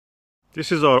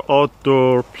This is our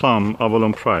outdoor plum,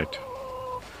 Avalon Pride.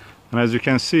 And as you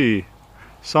can see,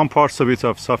 some parts of it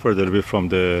have suffered a little bit from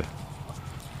the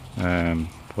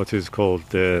what is called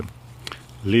the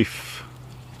leaf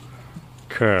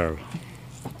curl,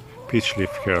 peach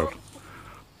leaf curl.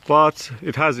 But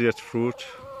it has yet fruit,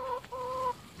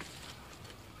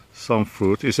 some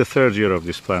fruit. It's the third year of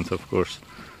this plant, of course.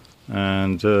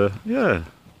 And yeah,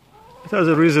 it has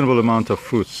a reasonable amount of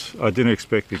fruits. I didn't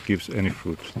expect it gives any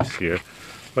fruit this year,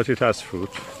 but it has fruit.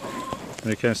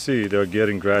 And you can see they're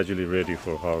getting gradually ready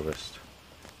for harvest.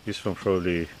 This one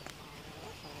probably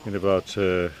in about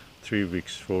 3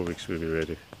 weeks, 4 weeks will be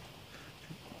ready.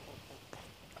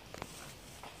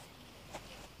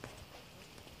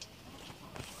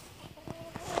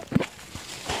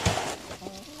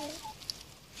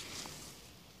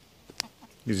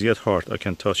 It's yet hard. I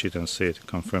can touch it and see it,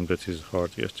 confirm that it's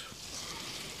hard yet.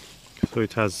 So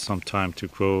it has some time to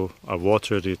grow. I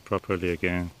watered it properly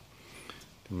again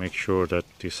to make sure that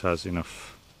this has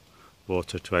enough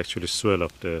water to actually swell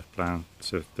up the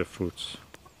plants, the fruits.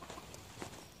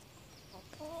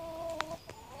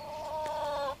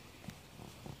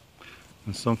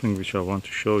 And something which I want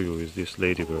to show you is this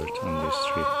ladybird on this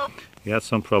tree. He had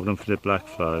some problem with the black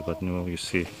fly, but now you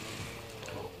see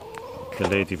the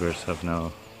ladybirds have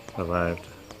now arrived.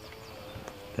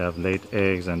 They have laid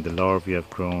eggs and the larvae have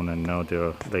grown, and now there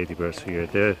are ladybirds here.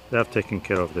 They have taken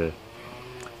care of the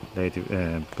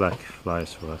black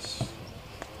flies for us.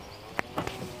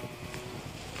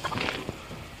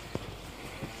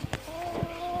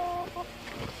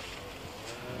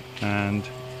 And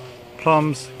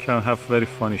plums can have very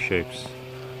funny shapes.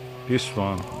 This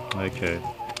one, okay,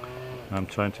 I'm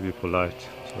trying to be polite,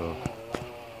 so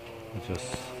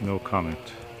just no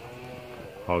comment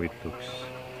how it looks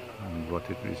and what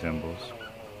it resembles.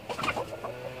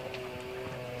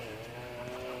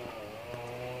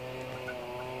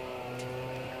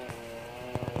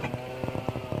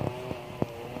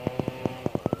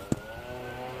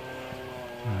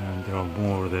 And there are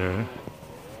more there.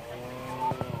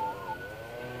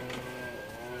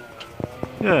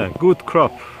 Yeah, good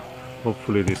crop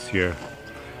hopefully this year.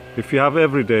 If you have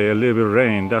every day a little bit of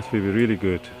rain, that will be really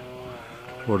good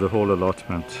for the whole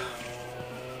allotment.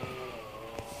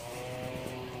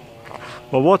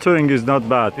 But watering is not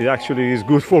bad. It actually is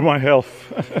good for my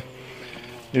health.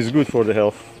 It's good for the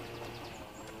health.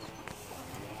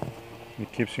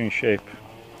 It keeps you in shape,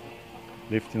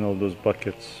 lifting all those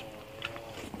buckets.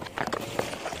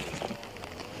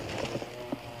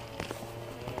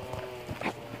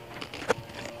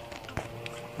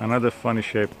 Another funny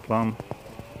shaped plum.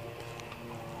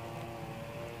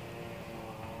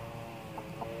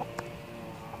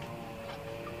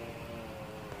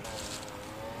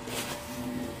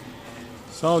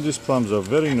 Some of these plums are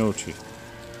very naughty,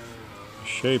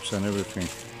 shapes and everything.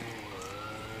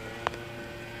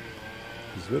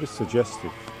 It's very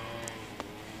suggestive.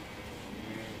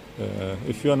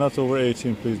 If you are not over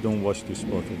 18, please don't watch this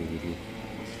part of the video.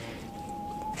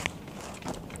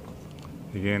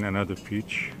 Again, another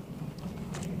peach.